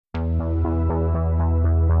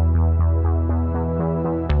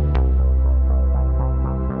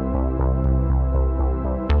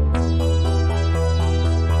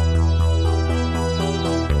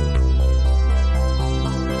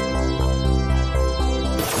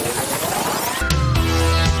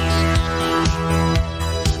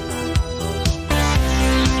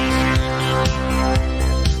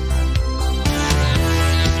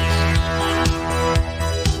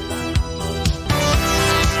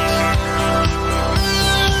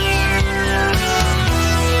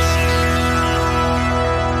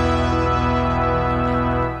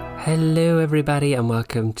everybody, and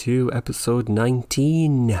welcome to episode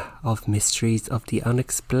 19 of Mysteries of the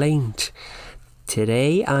Unexplained.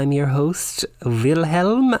 Today I'm your host,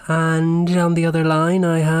 Wilhelm, and on the other line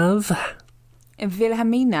I have...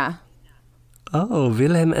 Wilhelmina. Oh,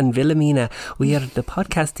 Wilhelm and Wilhelmina. We are the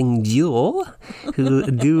podcasting duo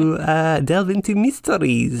who do delve into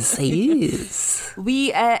mysteries. Yes.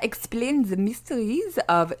 We explain the mysteries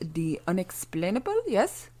of the unexplainable,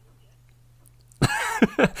 yes?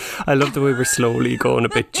 I love the way we're slowly going a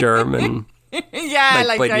bit German. Yeah,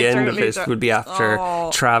 like by the end of it, we'll be after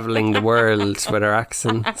travelling the world with our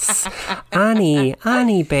accents.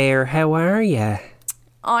 Annie Bear, how are you?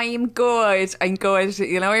 I'm good.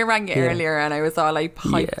 You know, I rang you earlier and I was all like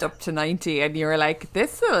hyped up to 90 and you were like,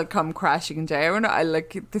 this will come crashing down.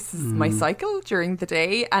 This is my cycle during the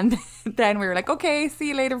day. And then we were like, okay, see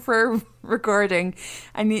you later for recording.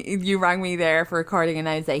 And you rang me there for recording and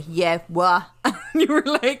I was like, yeah, what? And you were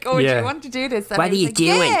like, oh, do you want to do this? And what are you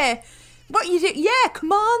doing? Yeah. What you do? Yeah,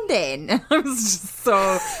 come on then. I was just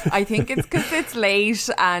I think it's because it's late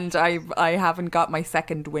and I haven't got my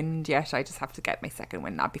second wind yet. I just have to get my second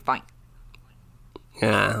wind. I'll be fine.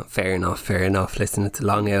 Yeah, fair enough. Listen, it's a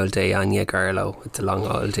long old day on you, girlo. It's a long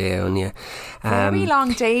old day on you. Very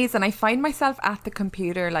long days, and I find myself at the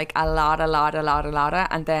computer like a lot,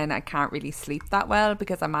 and then I can't really sleep that well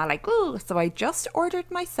because I'm all like, oh. So I just ordered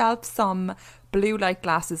myself some blue light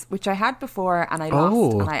glasses, which I had before and I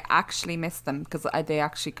lost, and I actually missed them because they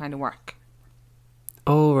actually kind of work.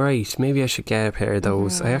 Oh, right. Maybe I should get a pair of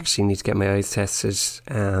those. I actually need to get my eyes tested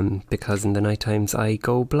because in the night times I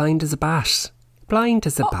go blind as a bat. Blind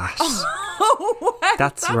as a bat. Wow.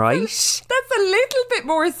 That's right. That's a little bit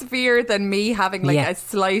more severe than me having a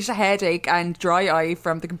slight headache and dry eye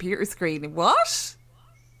from the computer screen. What?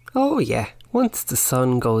 Oh, yeah. Once the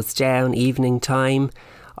sun goes down, evening time,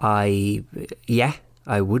 don't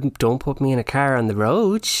put me in a car on the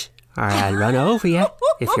road or I'll run over you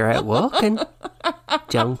if you're out walking.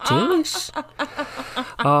 Don't do it.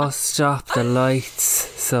 Oh, stop the lights.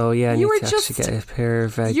 So yeah, I need to actually get a pair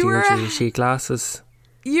of Deirdre sheet glasses.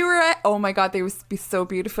 You were, oh my God, they would be so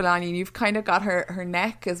beautiful, Annie. And you've kind of got her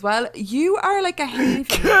neck as well. You are like a haven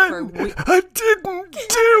for I didn't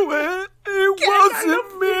do it. It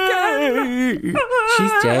wasn't me.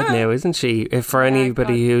 She's dead now, isn't she? For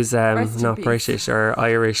anybody who's not British or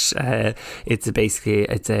Irish, it's a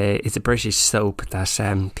British soap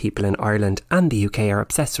that people in Ireland and the UK are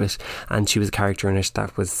obsessed with. And she was a character in it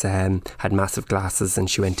that was had massive glasses, and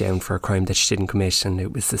she went down for a crime that she didn't commit, and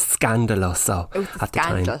it was a scandaloso at the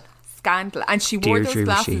time. Scandal. And she wore those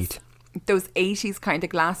glasses, those 80s kind of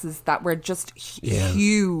glasses that were just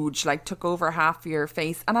huge, like took over half your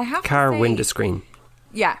face. And I have car window screen.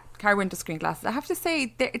 Yeah, car window screen glasses. I have to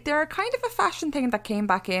say, they're kind of a fashion thing that came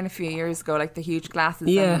back in a few years ago, like the huge glasses.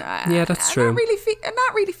 Yeah, that's true. I'm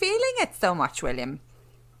not really feeling it so much, William.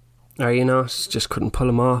 Are you not? Just couldn't pull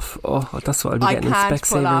them off. Oh, that's what I'll be getting in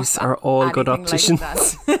Specsavers are all good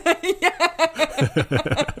opticians.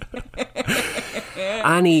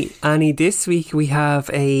 Annie, this week we have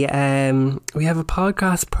a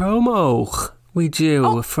podcast promo. We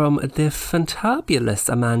do from the fantabulous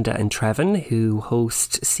Amanda and Trevin, who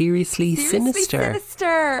host Seriously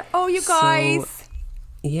Sinister. Oh, you guys.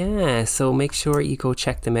 So make sure you go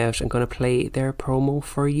check them out. I'm going to play their promo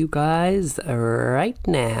for you guys right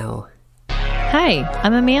now. Hi,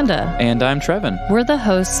 I'm Amanda. And I'm Trevin. We're the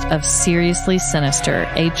hosts of Seriously Sinister,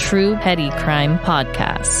 a true petty crime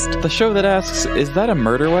podcast. The show that asks, is that a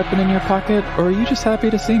murder weapon in your pocket, or are you just happy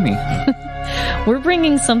to see me? We're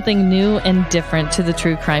bringing something new and different to the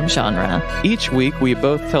true crime genre. Each week, we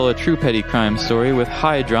both tell a true petty crime story with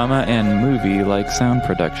high drama and movie-like sound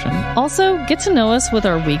production. Also, get to know us with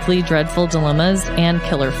our weekly dreadful dilemmas and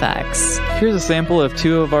killer facts. Here's a sample of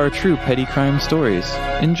 2 of our true petty crime stories.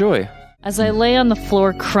 Enjoy. As I lay on the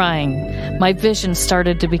floor crying, my vision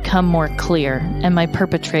started to become more clear, and my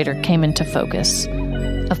perpetrator came into focus.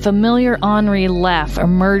 A familiar ornery laugh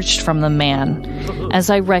emerged from the man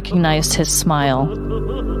as I recognized his smile.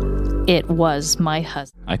 It was my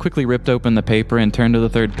husband. I quickly ripped open the paper and turned to the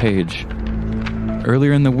 3rd page.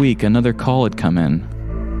 Earlier in the week, another call had come in.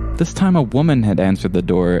 This time a woman had answered the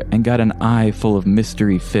door and got an eye full of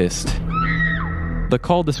mystery fist. The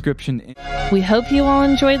call description... We hope you all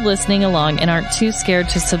enjoyed listening along and aren't too scared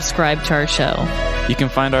to subscribe to our show. You can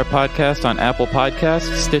find our podcast on Apple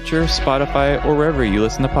Podcasts, Stitcher, Spotify, or wherever you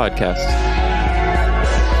listen to podcasts.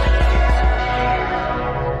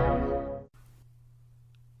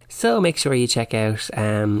 So make sure you check out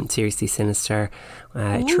Seriously Sinister,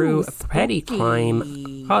 True Petty Crime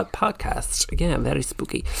podcast. Yeah, very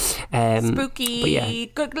spooky. Spooky. But yeah.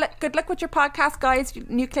 Good luck with your podcast, guys.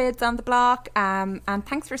 New kids on the block. And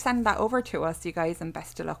thanks for sending that over to us, you guys, and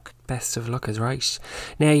best of luck. Best of luck is right.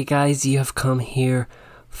 Now, you guys, you have come here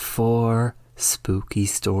for spooky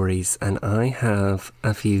stories, and I have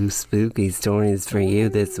a few spooky stories for you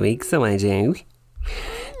this week, so I do.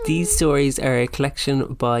 These stories are a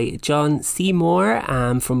collection by John Seymour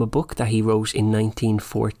from a book that he wrote in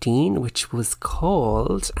 1914, which was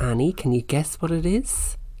called, Annie, can you guess what it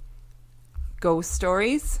is? Ghost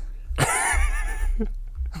stories.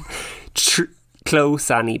 Close,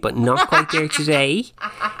 Annie, but not quite there today.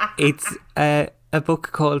 It's a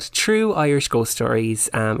book called True Irish Ghost Stories,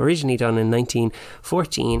 originally done in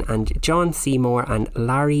 1914, and John Seymour and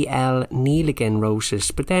Larry L. Neeligan wrote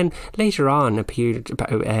it, but then later on appeared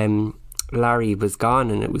Larry was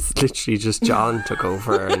gone and it was literally just John took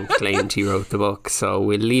over and claimed he wrote the book, so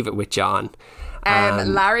we'll leave it with John.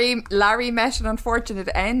 Larry met an unfortunate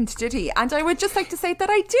end, did he? And I would just like to say that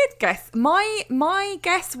I did guess. My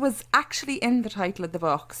guess was actually in the title of the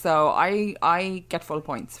book, so I get full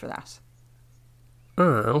points for that.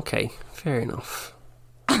 Okay, fair enough.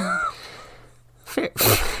 Fair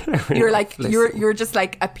you're enough. like Listen. you're just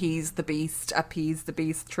like appease the beast,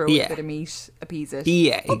 throw a bit of meat, appease it.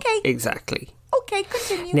 Yeah, okay, exactly. Okay,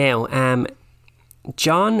 continue. Now,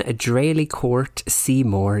 John Drelincourt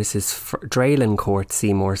Seymour is his Drelincourt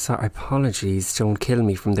Seymour. Sorry, apologies, don't kill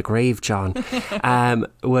me from the grave, John.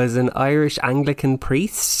 Was an Irish Anglican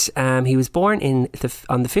priest. He was born on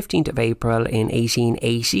the 15th of April in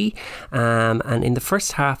 1880, and in the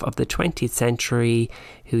first half of the 20th century,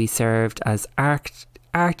 who he served as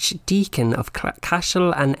Archdeacon of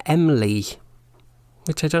Cashel and Emly.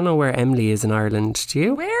 Which I don't know where Emily is in Ireland. Do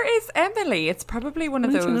you? Where is Emily? It's probably one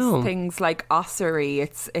of those things like Ossory.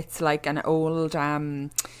 It's like an old,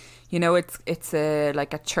 it's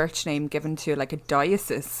like a church name given to like a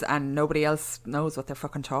diocese, and nobody else knows what they're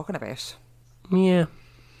fucking talking about. Yeah,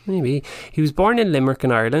 maybe. He was born in Limerick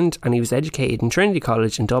in Ireland, and he was educated in Trinity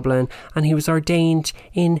College in Dublin, and he was ordained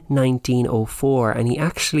in 1904, and he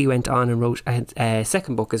actually went on and wrote a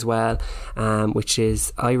second book as well, which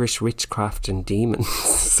is Irish Witchcraft and Demons.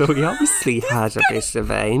 So he obviously had a bit of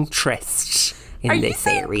interest in this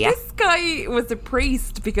area. This guy was a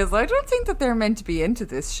priest, because I don't think that they're meant to be into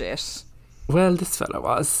this shit. Well, this fella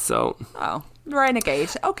was, so... Oh,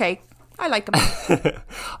 renegade. Okay. I like him.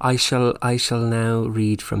 I shall now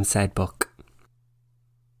read from said book.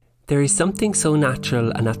 There is something so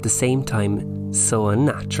natural and at the same time so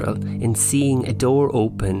unnatural in seeing a door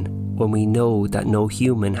open when we know that no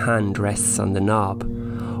human hand rests on the knob,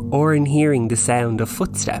 or in hearing the sound of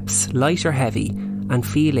footsteps, light or heavy, and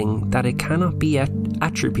feeling that it cannot be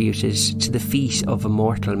attributed to the feet of a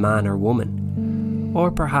mortal man or woman. Or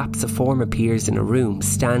perhaps a form appears in a room,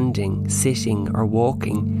 standing, sitting or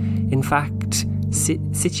walking, in fact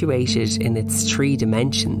situated in its three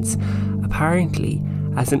dimensions, apparently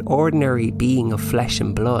as an ordinary being of flesh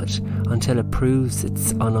and blood, until it proves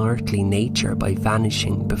its unearthly nature by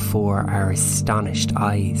vanishing before our astonished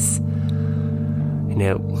eyes.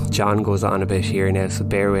 Now, John goes on a bit here now, so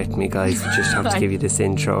bear with me, guys. I just have to give you this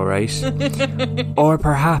intro, right? Or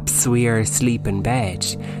perhaps we are asleep in bed,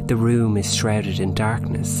 the room is shrouded in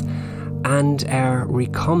darkness, and our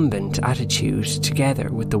recumbent attitude, together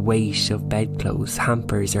with the weight of bedclothes,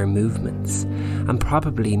 hampers our movements, and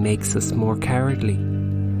probably makes us more cowardly.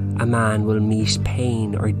 A man will meet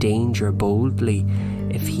pain or danger boldly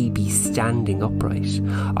if he be standing upright,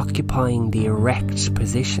 occupying the erect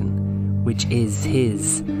position which is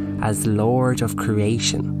his as Lord of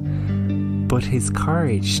creation. But his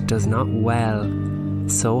courage does not well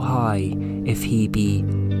so high if he be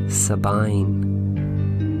Sabine.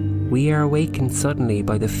 We are awakened suddenly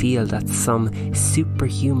by the feel that some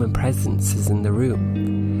superhuman presence is in the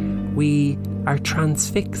room. We are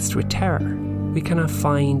transfixed with terror. We cannot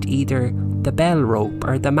find either the bell rope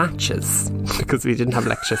or the matches, because we didn't have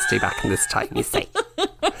electricity back in this time, you see.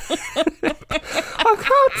 I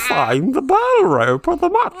can't find the bell rope or the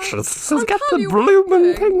matches to get the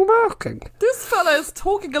blooming thing working. This fella is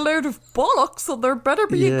talking a load of bollocks, and there better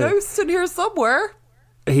be a ghost in here somewhere.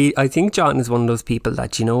 I think John is one of those people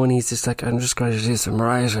that, you know, when he's just like, I'm just going to do some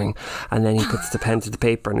writing, and then he puts the pen to the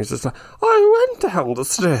paper and he's just like, I went down the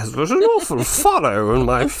stairs with an awful follow in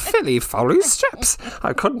my folly steps.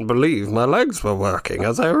 I couldn't believe my legs were working,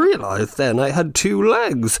 as I realised then I had two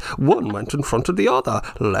legs. One went in front of the other,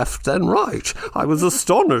 left then right. I was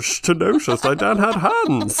astonished to notice I then had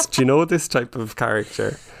hands. Do you know this type of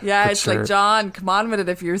character? Yeah, But it's sure. like, John, come on with it.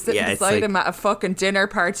 If you were sitting Yeah, it's beside like- him at a fucking dinner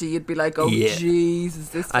party, you'd be like, oh, Yeah. Jesus,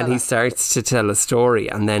 this fella. And he starts to tell a story,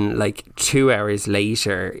 and then like 2 hours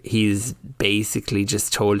later he's basically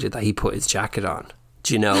just told you that he put his jacket on.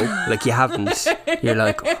 Do you know? Like, you haven't. You're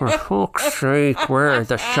like, for fuck's sake, where are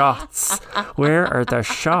the shots? Where are the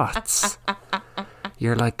shots?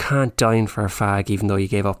 You're like, can't dine for a fag even though you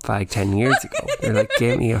gave up fag 10 years ago. You're like,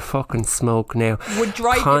 give me a fucking smoke now. Would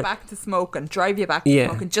drive you back to smoking. Drive you back to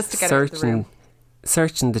smoking just to get out of the room.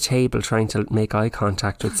 Searching the table, trying to make eye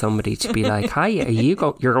contact with somebody to be like, hi, you're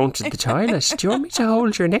going to the toilet. Do you want me to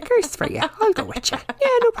hold your knickers for you? I'll go with you.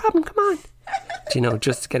 Yeah, no problem, come on. Do you know,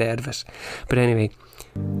 just to get out of it. But anyway,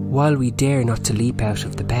 while we dare not to leap out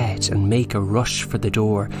of the bed and make a rush for the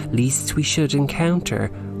door, lest we should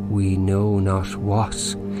encounter we know not what.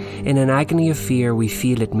 In an agony of fear, we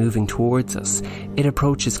feel it moving towards us. It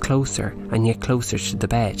approaches closer and yet closer to the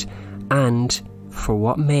bed. And for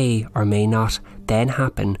what may or may not then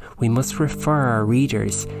happen, we must refer our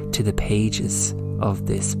readers to the pages of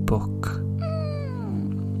this book.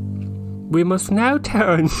 We must now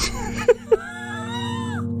turn...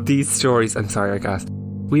 These stories... I'm sorry, I gasped.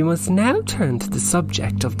 We must now turn to the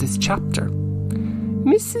subject of this chapter.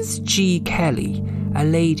 Mrs. G. Kelly, a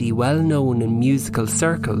lady well known in musical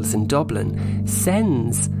circles in Dublin,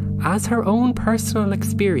 sends, as her own personal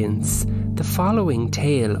experience, the following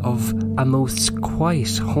tale of a most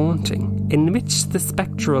quiet haunting, in which the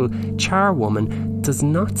spectral charwoman does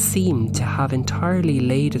not seem to have entirely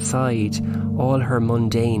laid aside all her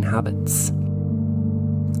mundane habits.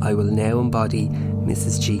 I will now embody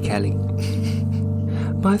Mrs. G. Kelly.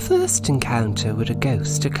 My first encounter with a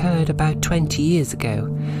ghost occurred about 20 years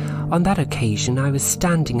ago. On that occasion, I was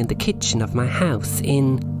standing in the kitchen of my house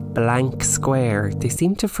in blank square. They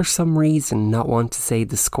seem to, for some reason, not want to say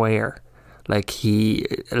the square. Like, a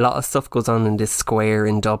lot of stuff goes on in this square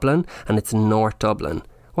in Dublin, and it's in North Dublin.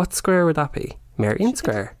 What square would that be? Merrion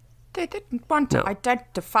Square? They didn't want to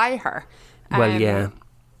identify her. Well, yeah.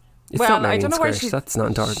 It's well, not I Merrion don't know Square, where she's... so that's not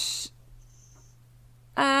in Dublin.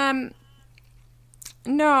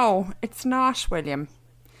 No, it's not, William.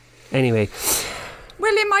 Anyway.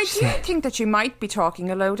 William, I do think that you might be talking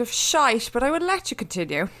a load of shite, but I would let you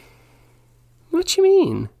continue. What do you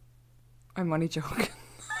mean? I'm only joking.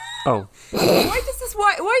 Oh. Why does this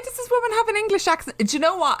woman have an English accent? Do you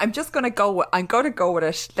know what? I'm going to go with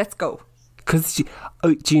it. Let's go. Because, do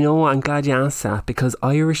you know what? I'm glad you asked that, because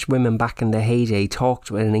Irish women back in the heyday talked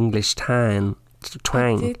with an English twang.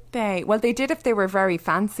 Did they? Well, they did if they were very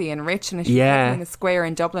fancy and rich, and if she was in a square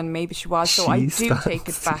in Dublin, maybe she was. So I do take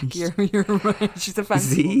it back. You're right. She's a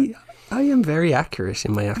fancy woman. I am very accurate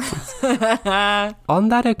in my accents. On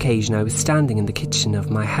that occasion, I was standing in the kitchen of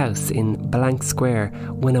my house in blank square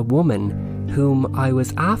when a woman, whom I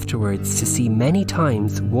was afterwards to see many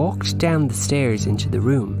times, walked down the stairs into the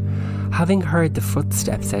room. Having heard the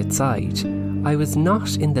footsteps outside, I was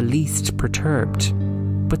not in the least perturbed,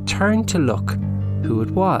 but turned to look who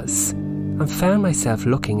it was, and found myself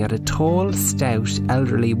looking at a tall, stout,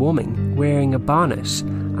 elderly woman wearing a bonnet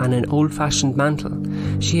and an old-fashioned mantle.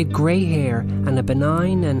 She had grey hair and a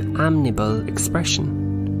benign and amiable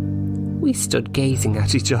expression. We stood gazing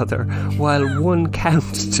at each other while one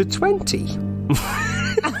counted to 20.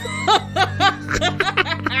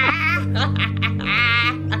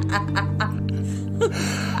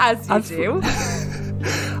 As you do.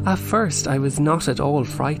 At first, I was not at all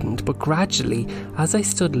frightened, but gradually, as I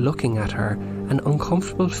stood looking at her, an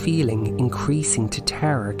uncomfortable feeling increasing to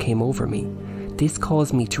terror came over me. This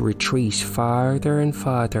caused me to retreat farther and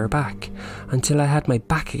farther back, until I had my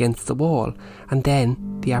back against the wall, and then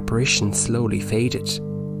the apparition slowly faded.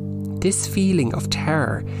 This feeling of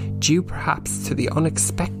terror, due perhaps to the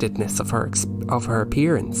unexpectedness of her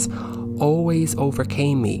appearance, always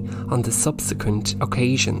overcame me on the subsequent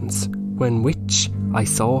occasions when which I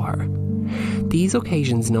saw her. These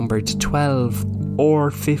occasions numbered 12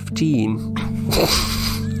 or 15.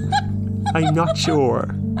 I'm not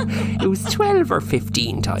sure. It was 12 or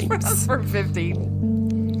 15 times. 12 or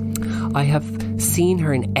 15. I have seen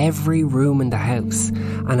her in every room in the house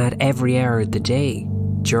and at every hour of the day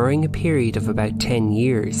during a period of about 10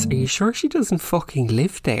 years. Are you sure she doesn't fucking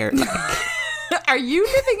live there? Are you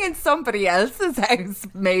living in somebody else's house,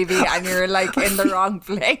 maybe, and you're like in the wrong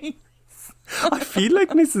place? I feel like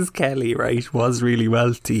Mrs. Kelly, right, was really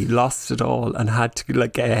wealthy, lost it all, and had to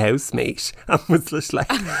like get a housemate, and was just like,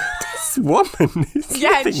 this woman is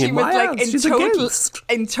living she in was my like house. She's a ghost.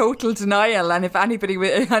 in total denial. And if anybody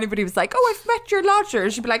was like, "Oh, I've met your lodger,"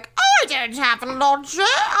 she'd be like, "Oh, I don't have a lodger.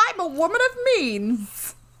 I'm a woman of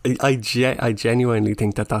means." I genuinely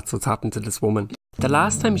think that that's what's happened to this woman. The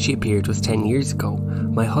last time she appeared was 10 years ago.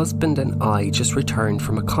 My husband and I just returned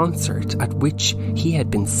from a concert at which he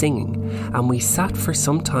had been singing, and we sat for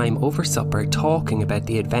some time over supper talking about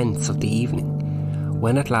the events of the evening.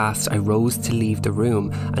 When at last I rose to leave the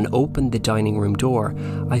room and opened the dining room door,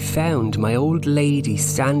 I found my old lady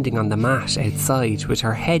standing on the mat outside with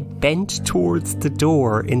her head bent towards the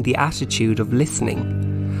door in the attitude of listening.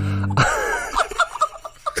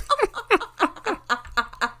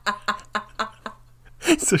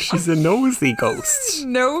 So she's a nosy ghost.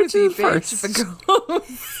 Nosy bitch of a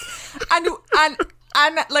ghost.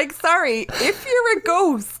 And like, sorry, if you're a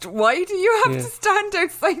ghost, why do you have to stand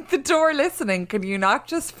outside the door listening? Can you not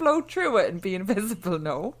just float through it and be invisible?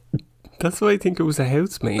 No. That's why I think it was a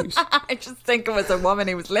housemate. I just think it was a woman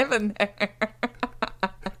who was living there.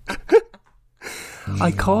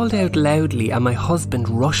 I called out loudly and my husband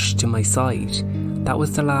rushed to my side. That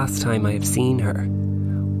was the last time I have seen her.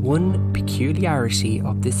 One peculiarity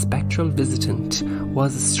of this spectral visitant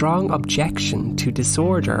was a strong objection to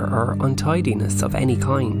disorder or untidiness of any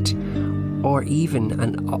kind, or even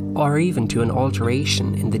to an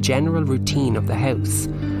alteration in the general routine of the house.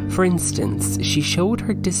 For instance, she showed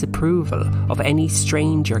her disapproval of any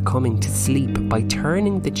stranger coming to sleep by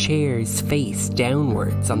turning the chair's face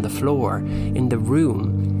downwards on the floor in the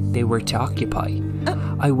room they were to occupy.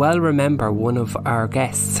 I well remember one of our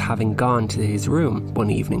guests having gone to his room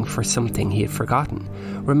one evening for something he had forgotten,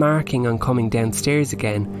 remarking on coming downstairs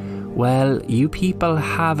again, "Well, you people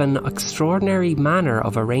have an extraordinary manner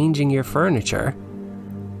of arranging your furniture."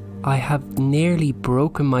 I have nearly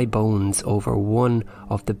broken my bones over one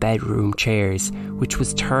of the bedroom chairs, which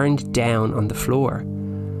was turned down on the floor.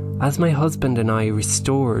 As my husband and I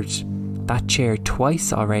restored that chair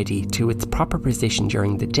twice already to its proper position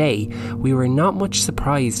during the day, we were not much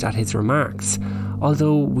surprised at his remarks,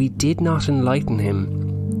 although we did not enlighten him.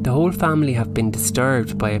 The whole family have been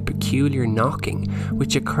disturbed by a peculiar knocking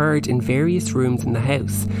which occurred in various rooms in the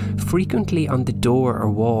house, frequently on the door or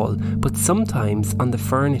wall, but sometimes on the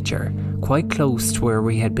furniture, quite close to where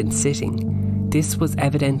we had been sitting. This was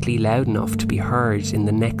evidently loud enough to be heard in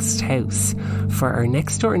the next house, for our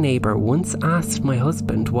next door neighbour once asked my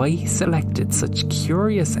husband why he selected such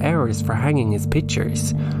curious hours for hanging his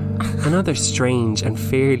pictures. Another strange and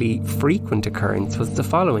fairly frequent occurrence was the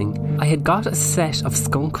following. I had got a set of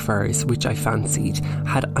skunk furs which I fancied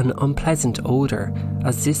had an unpleasant odour,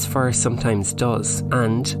 as this fur sometimes does,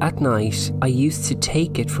 and at night I used to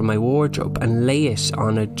take it from my wardrobe and lay it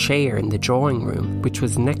on a chair in the drawing room, which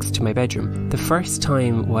was next to my bedroom. The first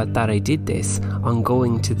time that I did this, on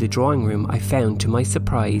going to the drawing room, I found to my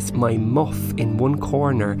surprise my muff in one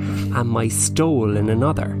corner and my stole in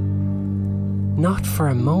another. Not for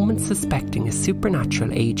a moment suspecting a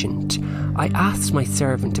supernatural agent, I asked my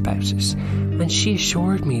servant about it, and she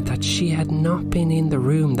assured me that she had not been in the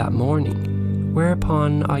room that morning,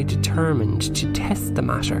 whereupon I determined to test the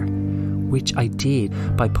matter, which I did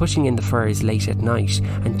by putting in the furs late at night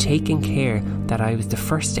and taking care that I was the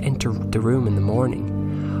first to enter the room in the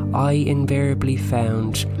morning. I invariably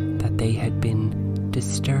found that they had been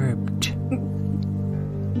disturbed.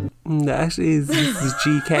 That is Mrs.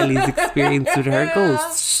 G. Kelly's experience with her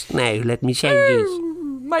ghosts. Now, let me tell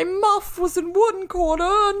you. My muff was in one corner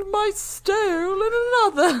and my stole in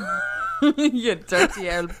another. You dirty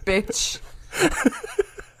old bitch.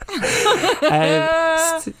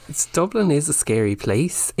 Dublin is a scary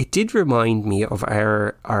place. It did remind me of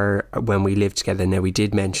our when we lived together. Now, we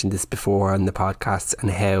did mention this before on the podcast, and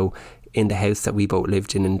how in the house that we both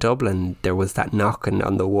lived in Dublin, there was that knocking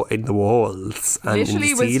on in the walls and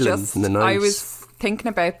literally in the ceilings in the night. I was thinking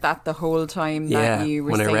about that the whole time that you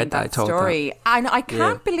were saying that story, and I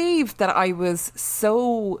can't believe that I was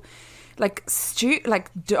so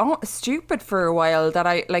stupid for a while, that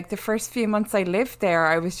I, like, the first few months I lived there,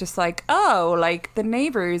 I was just like, oh, like, the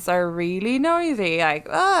neighbours are really noisy, like,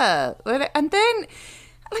 and then,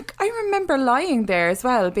 like, I remember lying there as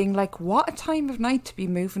well, being like, what a time of night to be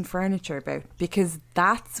moving furniture about, because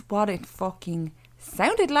that's what it fucking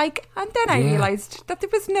sounded like. And then I realised that there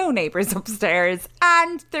was no neighbours upstairs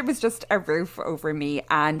and there was just a roof over me,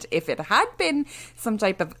 and if it had been some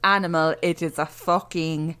type of animal, it is a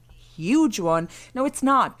fucking huge one. No, it's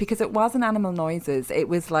not, because it wasn't animal noises, it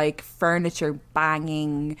was like furniture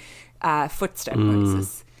banging, footstep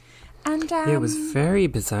noises. And it was very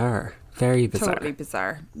bizarre. Very bizarre. Totally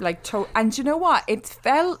bizarre. Like, and you know what?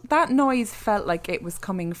 That noise felt like it was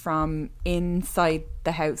coming from inside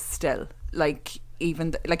the house still. Like, it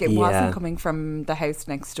wasn't coming from the house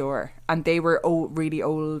next door. And they were really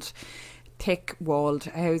old, thick walled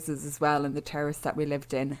houses as well in the terrace that we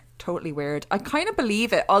lived in. Totally weird. I kind of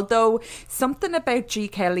believe it, although something about G.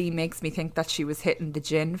 Kelly makes me think that she was hitting the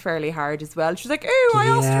gin fairly hard as well. She's like, oh, I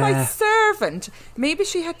asked my servant. Maybe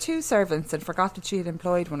she had 2 servants and forgot that she had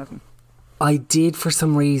employed one of them. I did for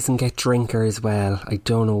some reason get drinker as well. I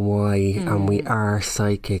don't know why. And we are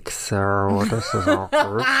psychics, so this is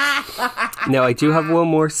awkward. Now, I do have one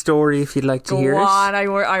more story if you'd like to hear it. Go on,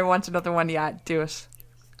 I want another one. Yeah, do it.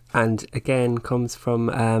 And again, comes from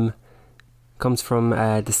the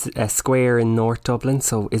square in North Dublin.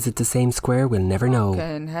 So is it the same square? We'll never know.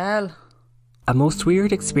 Fucking hell. A most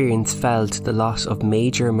weird experience fell to the lot of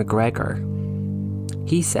Major McGregor.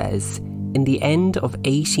 He says, in the end of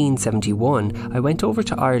 1871, I went over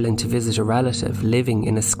to Ireland to visit a relative living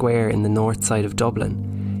in a square in the north side of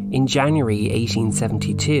Dublin. In January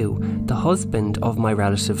 1872, the husband of my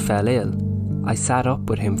relative fell ill. I sat up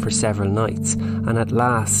with him for several nights, and at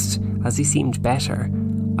last, as he seemed better,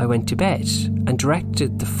 I went to bed and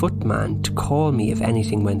directed the footman to call me if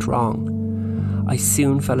anything went wrong. I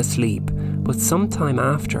soon fell asleep, but some time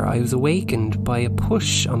after I was awakened by a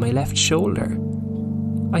push on my left shoulder.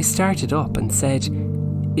 I started up and said,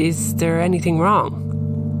 "Is there anything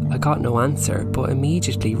wrong?" I got no answer, but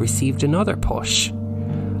immediately received another push.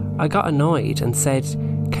 I got annoyed and said,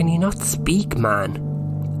 "Can you not speak, man?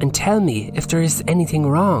 And tell me if there is anything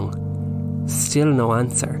wrong?" Still no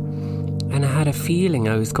answer, and I had a feeling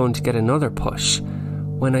I was going to get another push,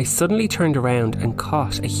 when I suddenly turned around and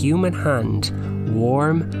caught a human hand,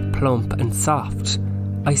 warm, plump and soft.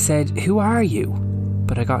 I said, "Who are you?"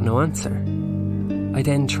 But I got no answer. I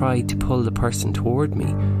then tried to pull the person toward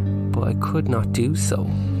me, but I could not do so.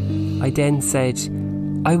 I then said,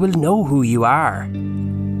 "I will know who you are."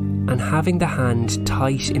 And having the hand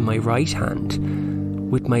tight in my right hand,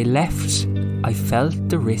 with my left, I felt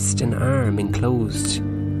the wrist and arm enclosed,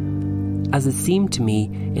 as it seemed to me,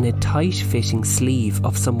 in a tight-fitting sleeve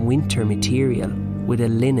of some winter material with a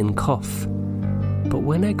linen cuff. But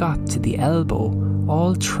when I got to the elbow,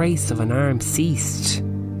 all trace of an arm ceased.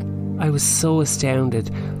 I was so astounded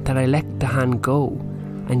that I let the hand go,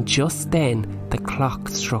 and just then the clock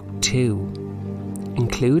struck 2.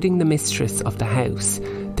 Including the mistress of the house,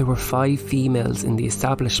 there were 5 females in the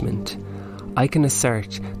establishment. I can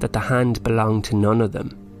assert that the hand belonged to none of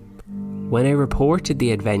them. When I reported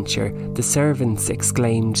the adventure, the servants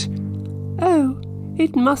exclaimed, "Oh,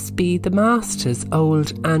 it must be the master's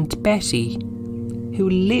old Aunt Betty, who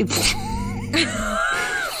lived..."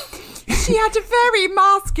 She had a very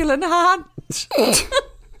masculine hand.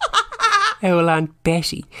 Old Aunt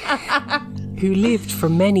Betty, who lived for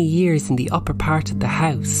many years in the upper part of the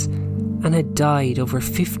house and had died over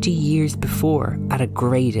 50 years before at a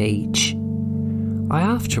great age. I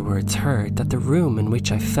afterwards heard that the room in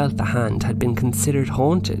which I felt the hand had been considered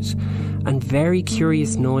haunted, and very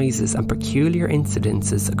curious noises and peculiar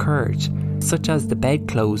incidences occurred, such as the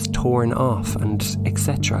bedclothes torn off and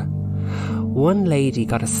etc. One lady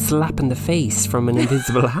got a slap in the face from an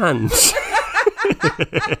invisible hand.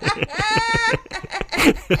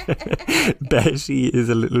 Betty is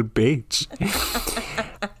a little bitch.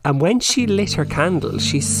 And when she lit her candle,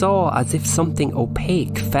 she saw as if something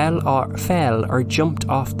opaque fell or jumped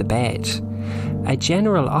off the bed. A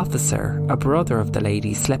general officer, a brother of the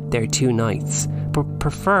lady, slept there 2 nights, but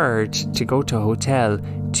preferred to go to a hotel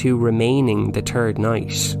to remaining the 3rd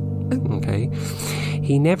night. Okay.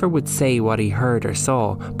 He never would say what he heard or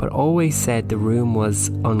saw, but always said the room was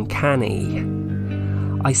uncanny.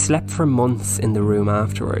 I slept for months in the room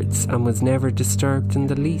afterwards and was never disturbed in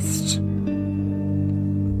the least.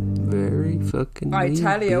 Very fucking I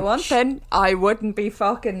tell you bitch. one thing, I wouldn't be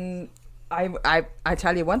fucking... I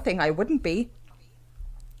tell you one thing, I wouldn't be.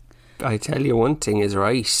 I tell you one thing is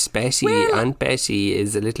right. Betty, Well- Aunt Betty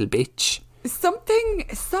is a little bitch. Something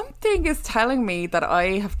is telling me that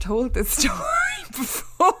I have told this story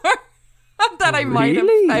before. That I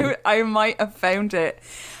might have found it.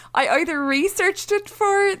 I either researched it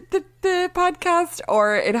for the podcast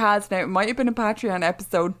or it has now. It might have been a Patreon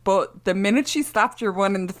episode, but the minute she slapped your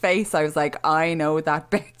one in the face, I was like, I know that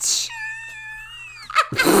bitch.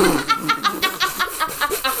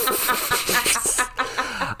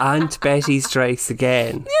 Aunt Betty strikes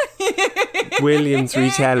again. William's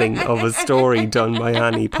retelling of a story done by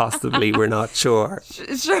Annie, possibly, we're not sure.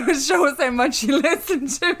 Shows how much you listen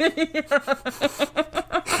to me.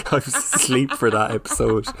 I was asleep for that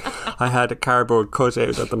episode. I had a cardboard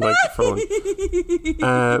cutout at the microphone.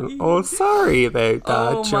 Sorry about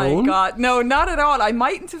that, Joan. Oh my God. No, not at all. I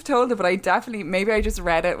mightn't have told it, but I definitely, maybe I just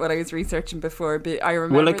read it when I was researching before, but I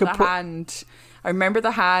remember hand. I remember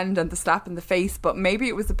the hand and the slap in the face, but maybe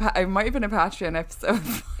it was it might have been a Patreon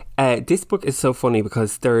episode. This book is so funny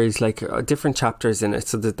because there is like different chapters in it.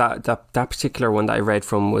 So that particular one that I read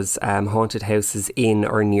from was haunted houses in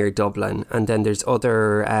or near Dublin, and then there's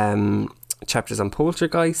other chapters on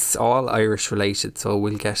poltergeists, all Irish related. So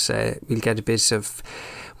we'll get a bit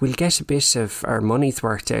of our money's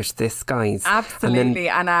worth out of this, guys. Absolutely.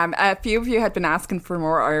 And a few of you had been asking for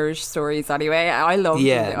more Irish stories anyway. I love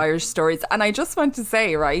the Irish stories. And I just want to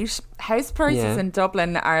say, right, house prices in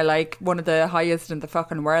Dublin are like one of the highest in the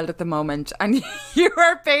fucking world at the moment. And you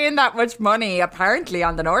are paying that much money, apparently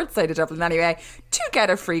on the north side of Dublin anyway, to get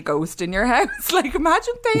a free ghost in your house. Like,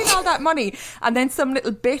 imagine paying all that money and then some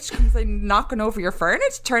little bitch comes in knocking over your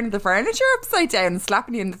furniture, turning the furniture upside down and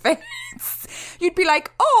slapping you in the face. You'd be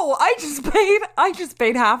like, oh, I just paid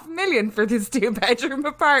 $500,000 for this 2-bedroom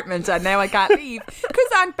apartment and now I can't leave because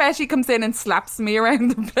Aunt Betty comes in and slaps me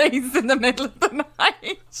around the place in the middle of the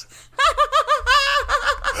night.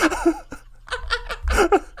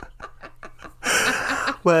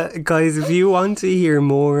 Well, guys, if you want to hear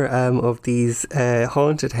more of these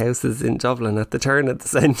haunted houses in Dublin at the turn of the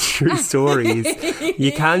century stories,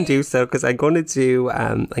 you can do so, because I'm going to do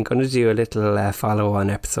a little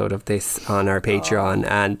follow-on episode of this on our Patreon.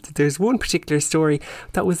 And there's one particular story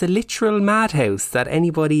that was a literal madhouse that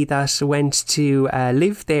anybody that went to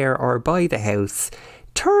live there or buy the house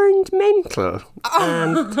turned mental.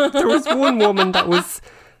 And there was one woman that was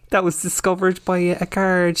discovered by a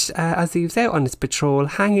guard as he was out on his patrol,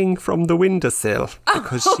 hanging from the windowsill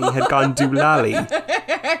because she had gone doolally.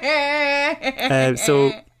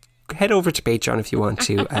 So head over to Patreon if you want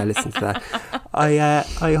to listen to that.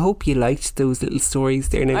 I hope you liked those little stories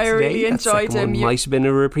there now today. I really enjoyed them. Might have been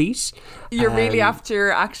a repeat. You're really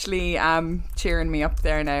after actually cheering me up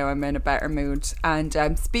there now. I'm in a better mood.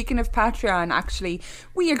 And speaking of Patreon, actually,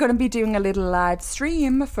 we are going to be doing a little live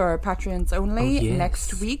stream for Patreons only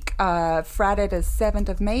next week, Friday the 7th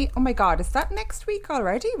of May. Oh my God, is that next week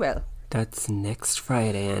already, Will? That's next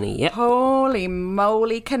Friday, Annie. Yep. Holy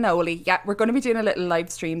moly cannoli. Yeah, we're going to be doing a little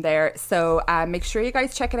live stream there. So make sure you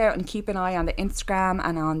guys check it out and keep an eye on the Instagram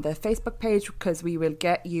and on the Facebook page, because we will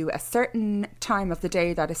get you a certain time of the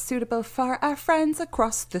day that is suitable for our friends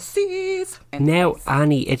across the seas. Now,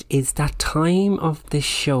 Annie, it is that time of the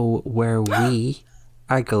show where we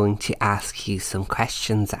are going to ask you some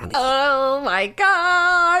questions, Annie. Oh my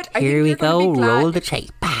God. Here we go. Roll the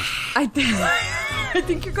tape. I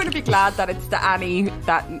think you're going to be glad that it's the Annie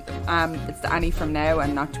from now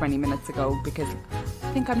and not 20 minutes ago, because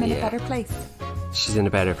I think I'm in a better place. She's in a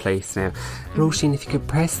better place now. Roisin, if you could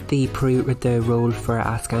press the roll for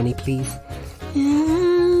Ask Annie, please.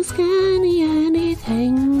 Ask Annie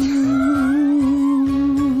anything.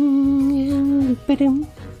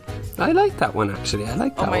 I like that one, actually. I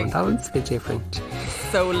like that one. That one's a bit different.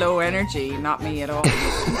 So low energy, not me at all.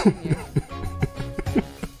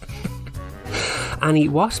 Annie,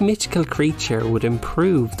 what mythical creature would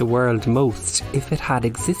improve the world most if it had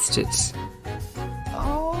existed?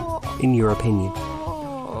 In your opinion? If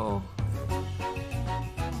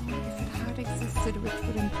it had existed, which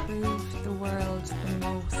would improve the world the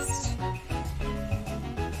most?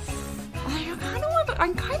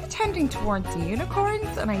 I'm kind of tending towards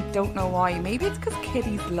unicorns, and I don't know why. Maybe it's because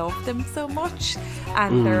kiddies love them so much,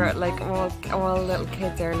 and they're like all little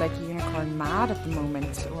kids are like unicorn mad at the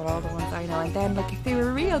moment. Well, all the ones I know. And then like if they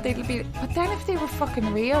were real, they'd be. But then if they were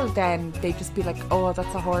fucking real, then they'd just be like, oh,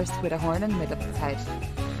 that's a horse with a horn in the middle of its head.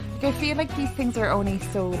 Like I feel like these things are only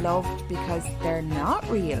so loved because they're not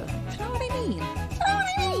real. Do you know what I mean?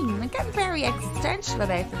 I'm getting very existential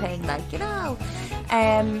about the thing, like, you know.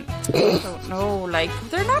 I don't know, like,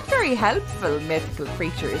 they're not very helpful mythical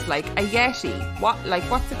creatures. Like a yeti,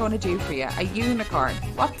 what's it going to do for you? A unicorn,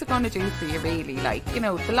 what's it going to do for you really? Like, you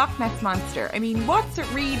know, the Loch Ness Monster, I mean, what's it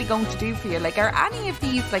really going to do for you? Like, are any of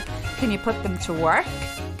these, like, can you put them to work?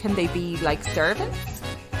 Can they be like servants?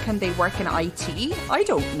 Can they work in IT? I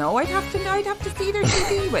don't know. I'd have to see their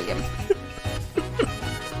TV, William.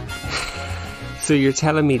 So you're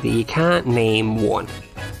telling me that you can't name one?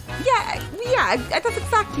 Yeah, that's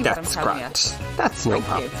exactly what I'm telling you. That's no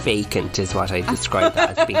problem. Vacant is what I describe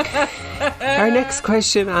that as being. Our next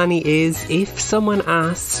question, Annie, is if someone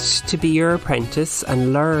asked to be your apprentice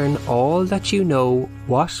and learn all that you know,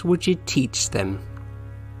 what would you teach them?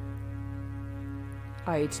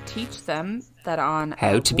 I'd teach them that on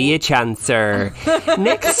how to be a chancer.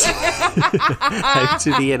 Next, how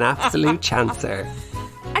to be an absolute chancer.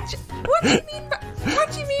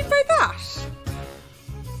 What do you mean by that?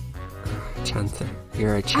 Chancer.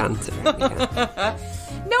 You're a chancer. Yeah.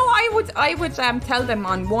 No, I would tell them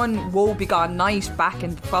on one woebegone night back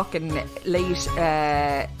in the fucking late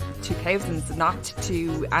 2000s not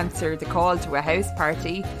to answer the call to a house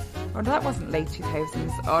party. Oh, that wasn't late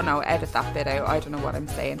 2000s. Oh no, edit that bit out. I don't know what I'm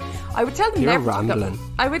saying. I would tell them You're never rambling.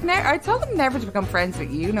 I'd tell them never to become friends with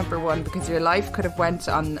you, number one, because your life could have went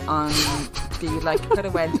could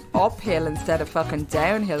have went uphill instead of fucking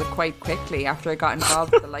downhill quite quickly after I got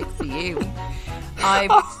involved with the likes of you. I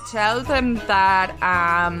would tell them that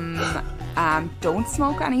don't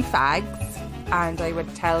smoke any fags. And I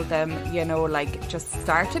would tell them, just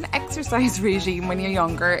start an exercise regime when you're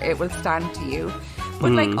younger. It will stand to you.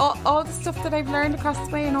 But all the stuff that I've learned across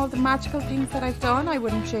the way and all the magical things that I've done, I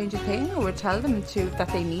wouldn't change a thing. I would tell them that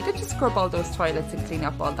they needed to scrub all those toilets and clean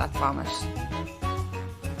up all that vomit.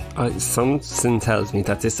 Something tells me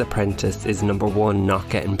that this apprentice is, number one, not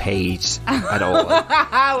getting paid at all.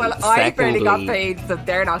 Well, I barely got paid, so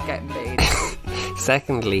they're not getting paid.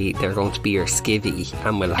 Secondly, they're going to be your skivvy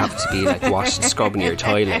and will have to be like washing, scrubbing your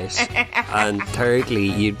toilet. And thirdly,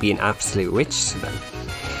 you'd be an absolute witch to them.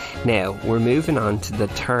 Now, we're moving on to the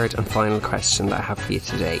third and final question that I have for you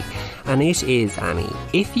today. And it is, Annie,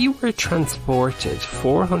 if you were transported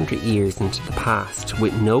 400 years into the past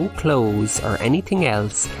with no clothes or anything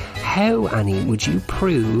else, how, Annie, would you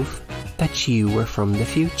prove that you were from the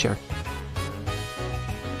future?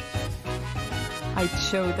 I'd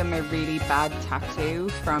show them a really bad tattoo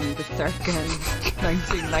from the circa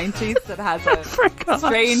 1990s that has a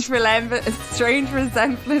strange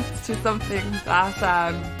resemblance to something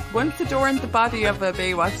that once adorned the body of a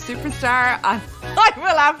Baywatch superstar, and I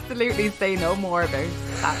will absolutely say no more about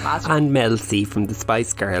that matter. And Mel C from the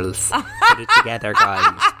Spice Girls. Put it together,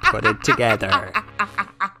 guys. Put it together.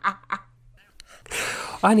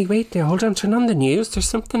 Annie, wait there. Hold on. Turn on the news. There's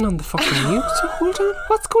something on the fucking news. Hold on.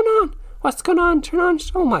 What's going on? What's going on? Turn on.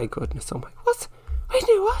 Oh my goodness. Oh my. What? Wait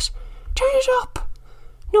now. What? Turn it up.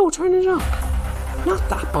 No, turn it up. Not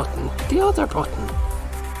that button. The other button.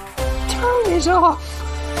 Turn it off.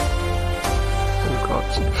 Oh God.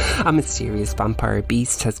 A mysterious vampire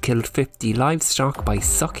beast has killed 50 livestock by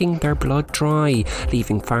sucking their blood dry,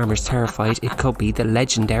 leaving farmers terrified it could be the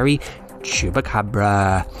legendary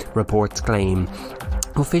Chupacabra, reports claim.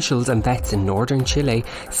 Officials and vets in northern Chile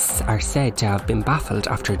are said to have been baffled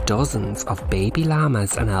after dozens of baby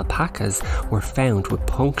llamas and alpacas were found with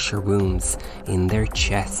puncture wounds in their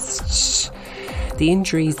chests. The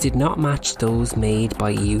injuries did not match those made by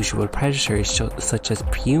usual predators such as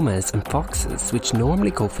pumas and foxes, which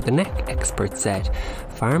normally go for the neck, experts said.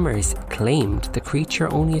 Farmers claimed the creature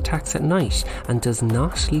only attacks at night and does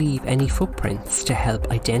not leave any footprints to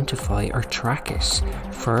help identify or track it,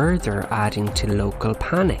 further adding to local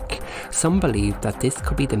panic. Some believe that this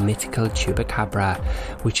could be the mythical Chupacabra,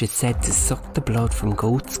 which is said to suck the blood from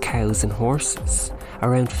goats, cows and horses.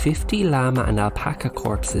 Around 50 llama and alpaca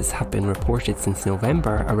corpses have been reported since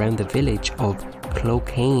November around the village of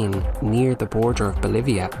Clocain, near the border of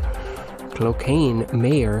Bolivia. Clocain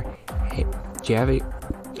Mayor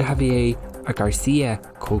Javier Garcia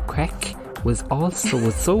Coquec was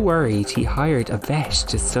so worried he hired a vet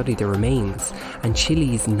to study the remains, and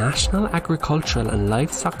Chile's National Agricultural and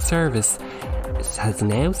Livestock Service has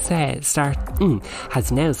now started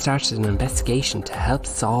an investigation to help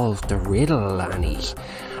solve the riddle, Annie.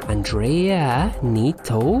 Andrea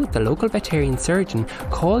Nito, the local veterinarian surgeon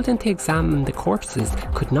called in to examine the corpses,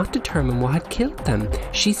 could not determine what had killed them.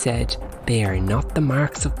 She said, "They are not the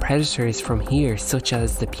marks of predators from here, such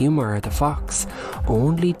as the puma or the fox.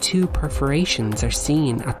 Only 2 perforations are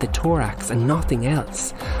seen at the thorax and nothing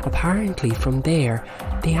else. Apparently from there,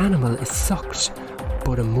 the animal is sucked,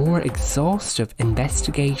 but a more exhaustive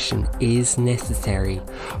investigation is necessary."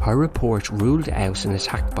 Her report ruled out an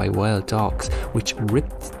attack by wild dogs, which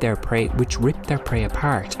ripped their prey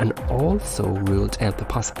apart, and also ruled out the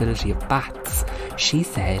possibility of bats. She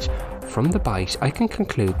said, "From the bite, I can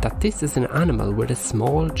conclude that this is an animal with a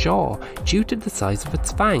small jaw due to the size of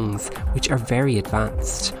its fangs, which are very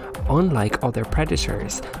advanced, unlike other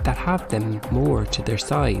predators that have them more to their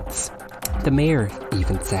sides." The mayor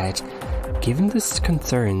even said, "Given the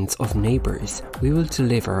concerns of neighbours, we will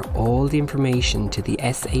deliver all the information to the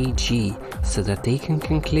SAG so that they can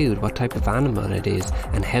conclude what type of animal it is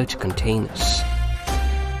and how to contain it."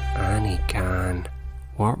 Annie Can,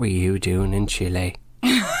 what were you doing in Chile?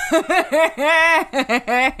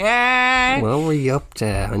 What were you up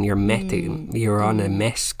to on your Met? You were on a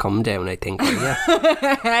Met come down, I think.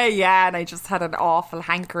 Yeah. Yeah, and I just had an awful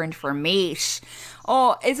hankering for meat.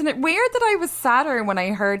 Oh, isn't it weird that I was sadder when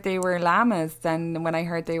I heard they were llamas than when I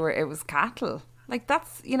heard it was cattle? Like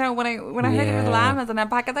that's, when I heard it was llamas and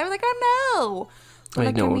alpacas, I was like, oh no. But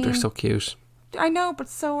I know, they're so cute. I know, but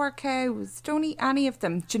so are cows. Don't eat any of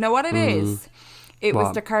them. Do you know what it is? It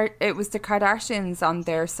was the Kardashians on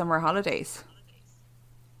their summer holidays.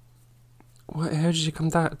 What? How did you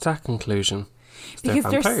come to that conclusion?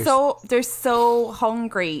 Because they're so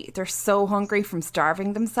hungry. They're so hungry from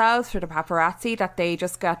starving themselves for the paparazzi that they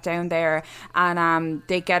just got down there and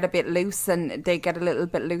they get a bit loose and they get a little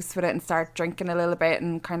bit loose with it and start drinking a little bit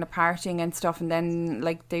and kind of partying and stuff, and then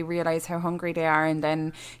like they realise how hungry they are, and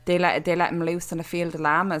then they let them loose in a field of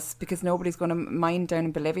llamas because nobody's going to mind down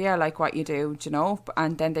in Bolivia like what you do,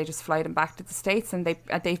 and then they just fly them back to the States, and they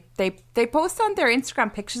post on their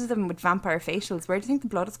Instagram pictures of them with vampire facials. Where do you think the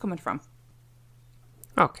blood is coming from?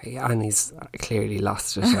 Okay, Annie's clearly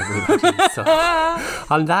lost it, everybody. So,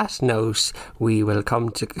 on that note, we will come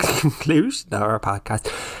to conclusion of our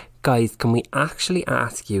podcast. Guys, can we actually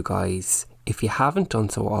ask you guys, if you haven't done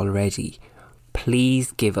so already,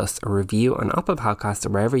 please give us a review on Apple Podcasts or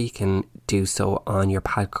wherever you can do so on your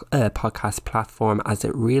podcast platform, as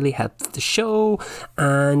it really helps the show,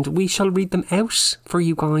 and we shall read them out for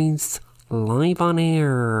you guys live on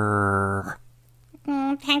air.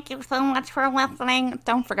 Thank you so much for listening.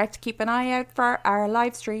 Don't forget to keep an eye out for our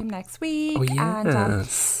live stream next week. Oh,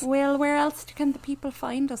 yes. And where else can the people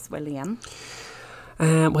find us, William?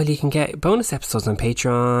 Well, you can get bonus episodes on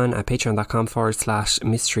Patreon at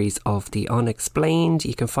patreon.com/Mysteries of the Unexplained.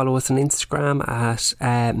 You can follow us on Instagram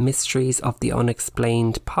at Mysteries of the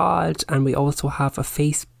Unexplained Pod, and we also have a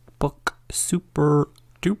Facebook super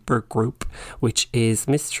duper group, which is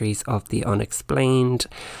Mysteries of the Unexplained,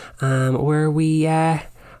 where we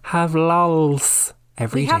have lols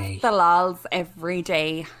every day. We have the lols every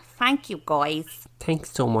day. Thank you, guys.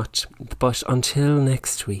 Thanks so much. But until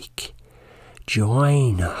next week,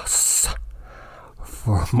 join us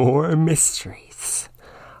for more mysteries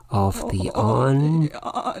of the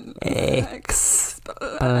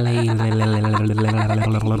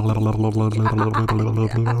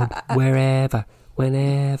wherever,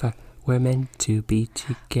 whenever we're meant to be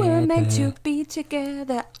together. We're meant to be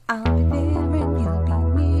together.